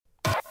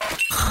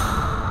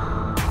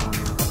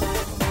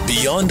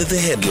Beyond the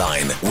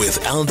Headline with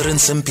Aldrin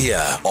Sampear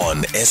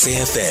on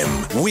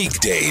SAFM.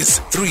 Weekdays,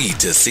 3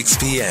 to 6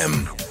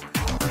 p.m.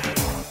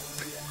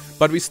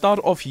 But we start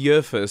off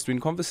here first. We're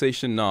in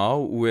conversation now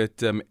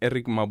with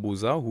Eric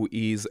Mabuza, who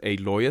is a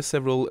lawyer.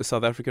 Several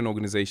South African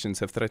organizations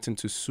have threatened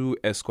to sue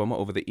Eskom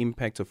over the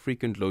impact of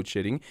frequent load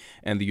shedding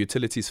and the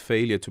utility's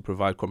failure to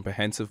provide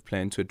comprehensive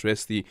plan to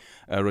address the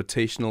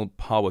rotational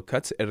power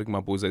cuts. Eric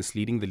Mabuza is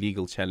leading the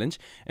legal challenge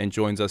and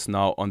joins us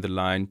now on the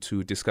line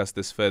to discuss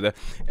this further.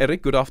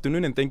 Eric, good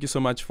afternoon, and thank you so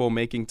much for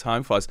making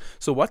time for us.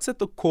 So what's at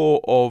the core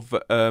of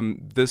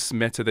this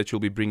matter that you'll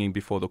be bringing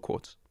before the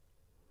courts?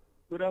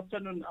 Good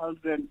afternoon,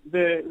 Aldrin.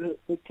 The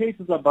case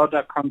is about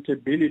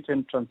accountability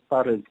and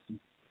transparency.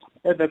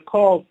 At the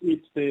core of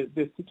it,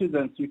 the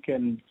citizens,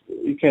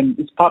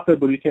 it's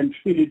palpable. You can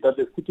feel it that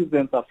the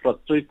citizens are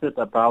frustrated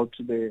about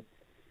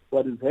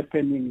what is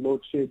happening,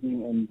 load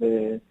shedding, and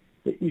the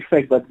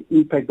impact that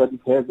it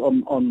has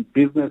on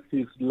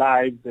businesses,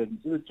 lives, and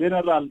the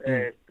general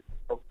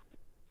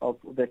of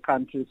the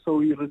country. So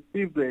we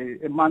received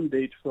a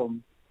mandate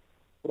from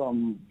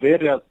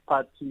various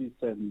parties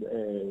and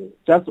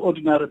just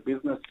ordinary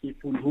business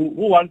people who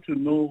want to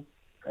know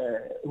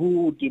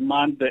who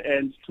demand the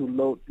end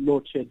to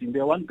load shedding. They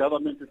want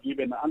government to give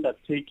an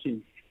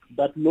undertaking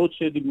that load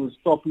shedding will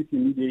stop with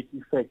immediate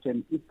effect.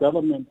 And if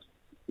government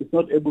is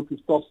not able to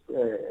stop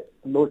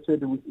load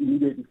shedding with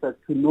immediate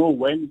effect, to know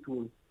when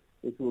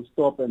it will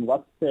stop and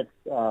what steps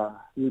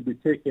will be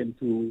taken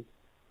to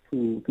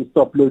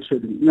stop load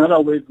shedding. In other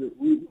words,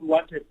 we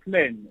want a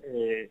plan,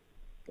 a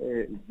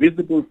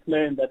visible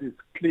plan that is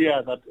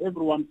clear, that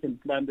everyone can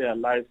plan their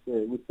lives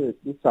with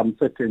some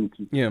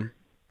certainty. Yeah.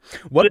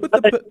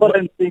 The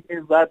important thing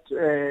is that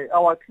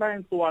our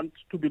clients want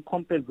to be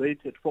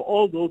compensated for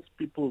all those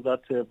people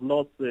that have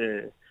lost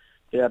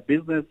their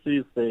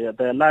businesses,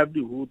 their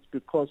livelihoods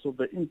because of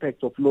the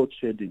impact of load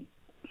shedding.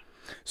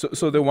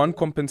 So the one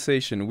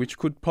compensation, which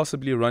could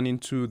possibly run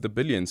into the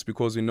billions,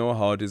 because we know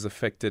how it has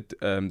affected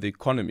the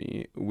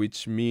economy,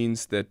 which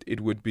means that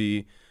it would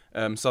be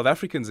South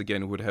Africans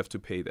again would have to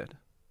pay that.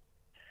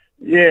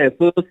 Yeah,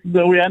 so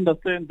we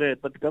understand that,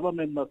 but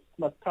government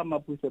must come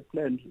up with a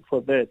plan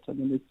for that. I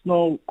mean, it's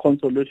no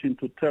consolation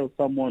to tell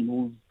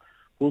someone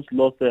who's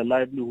lost their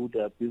livelihood,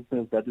 their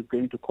business, that is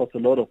going to cost a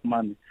lot of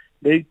money.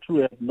 They too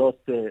have lost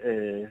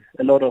a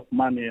lot of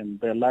money and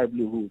their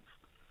livelihoods.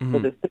 Mm-hmm. So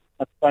the state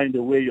must find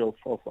a way of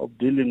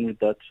dealing with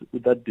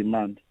that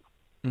demand.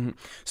 Mm-hmm.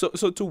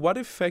 So to what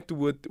effect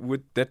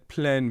would that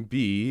plan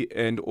be,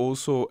 and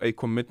also a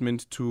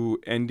commitment to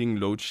ending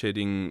load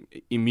shedding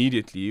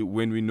immediately,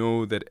 when we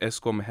know that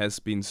Eskom has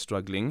been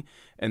struggling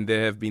and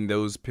there have been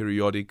those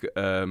periodic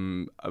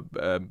news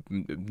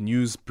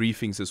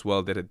briefings as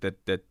well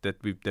that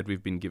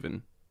we've been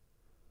given?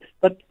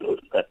 But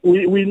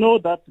we know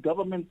that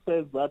government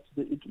says that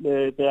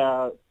they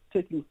are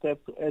taking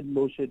steps to end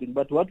load shedding,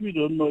 but what we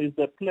don't know is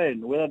the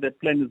plan, whether the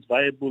plan is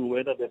viable,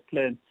 whether the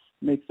plan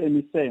makes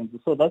any sense.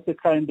 So that's the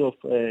kind of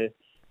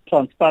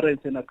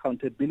transparency and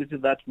accountability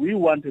that we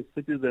want as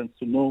citizens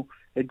to know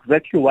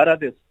exactly what are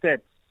the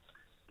steps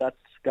that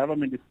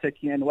government is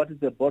taking and what is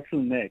the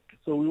bottleneck.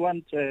 So we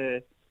want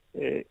a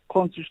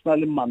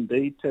constitutionally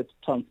mandated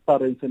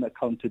transparency and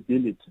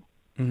accountability.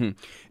 Mm-hmm.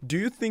 Do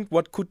you think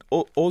what could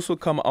also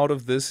come out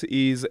of this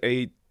is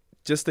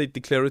just a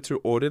declaratory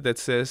order that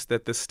says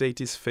that the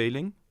state is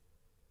failing?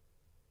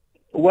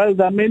 Well,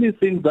 there are many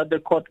things that the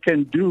court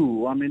can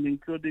do. I mean,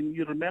 including,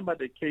 you remember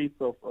the case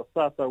of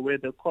SASSA, where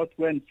the court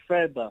went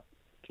further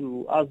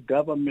to ask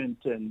government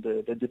and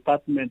the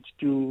department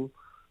to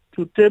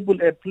table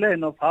a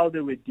plan of how they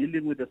were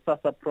dealing with the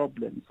SASSA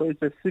problem. So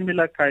it's a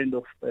similar kind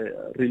of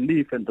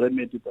relief and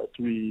remedy that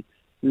we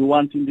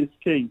want in this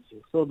case,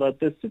 so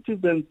that the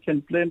citizens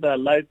can plan their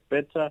life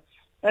better,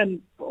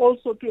 and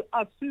also to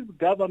assist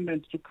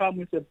government to come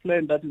with a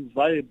plan that is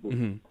viable.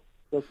 Mm-hmm.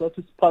 So that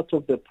is part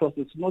of the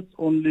process, not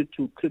only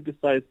to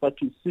criticize, but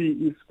to see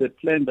if the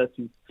plan that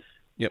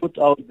is put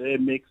out there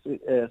makes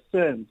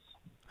sense.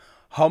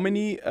 How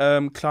many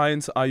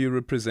clients are you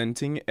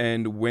representing,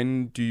 and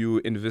when do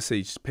you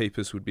envisage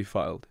papers would be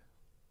filed?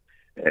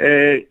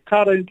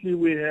 Currently,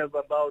 we have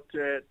about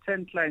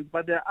 10 clients,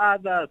 but there are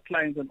other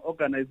clients and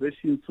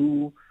organizations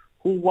who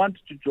want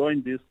to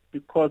join this,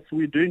 because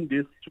we're doing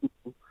this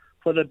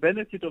for the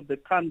benefit of the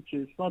country.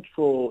 It's not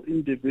for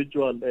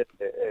individual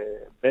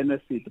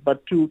benefit,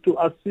 but to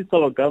assist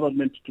our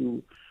government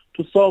to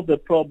solve the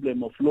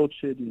problem of load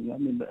shedding. I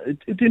mean,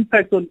 it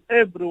impacts on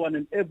everyone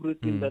and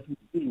everything that we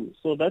do.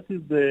 So that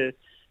is the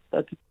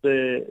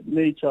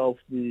nature of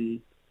the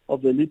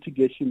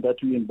litigation that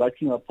we're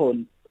embarking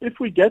upon.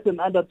 If we get an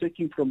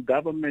undertaking from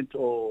government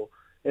or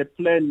a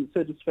plan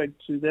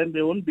satisfactory, then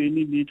there won't be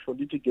any need for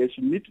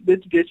litigation.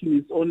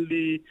 Litigation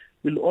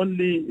will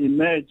only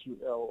emerge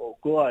or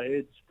go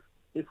ahead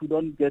if we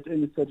don't get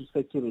any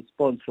satisfactory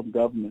response from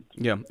government.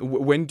 Yeah.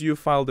 When do you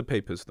file the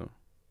papers, though?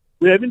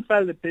 We haven't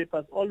filed the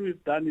papers. All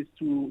we've done is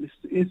to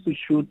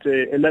institute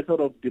a letter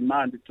of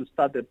demand to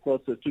start the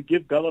process, to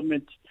give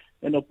government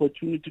an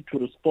opportunity to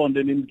respond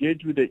and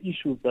engage with the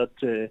issues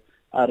that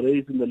are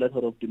raising the letter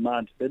of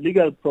demand. The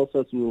legal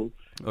process will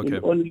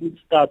only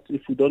start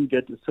if we don't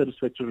get a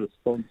satisfactory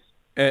response.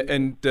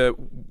 And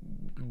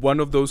one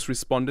of those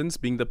respondents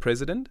being the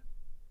president?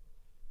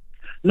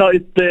 No,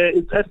 it's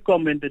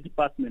Eskom and the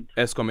department.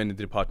 Eskom and the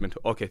department.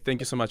 Okay,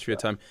 thank you so much for your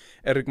time.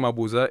 Eric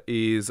Mabuza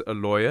is a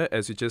lawyer,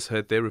 as you just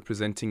heard there,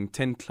 representing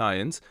 10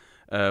 clients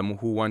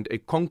who want a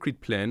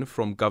concrete plan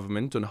from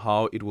government on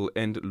how it will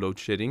end load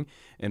shedding,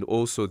 and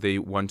also they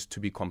want to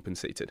be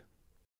compensated.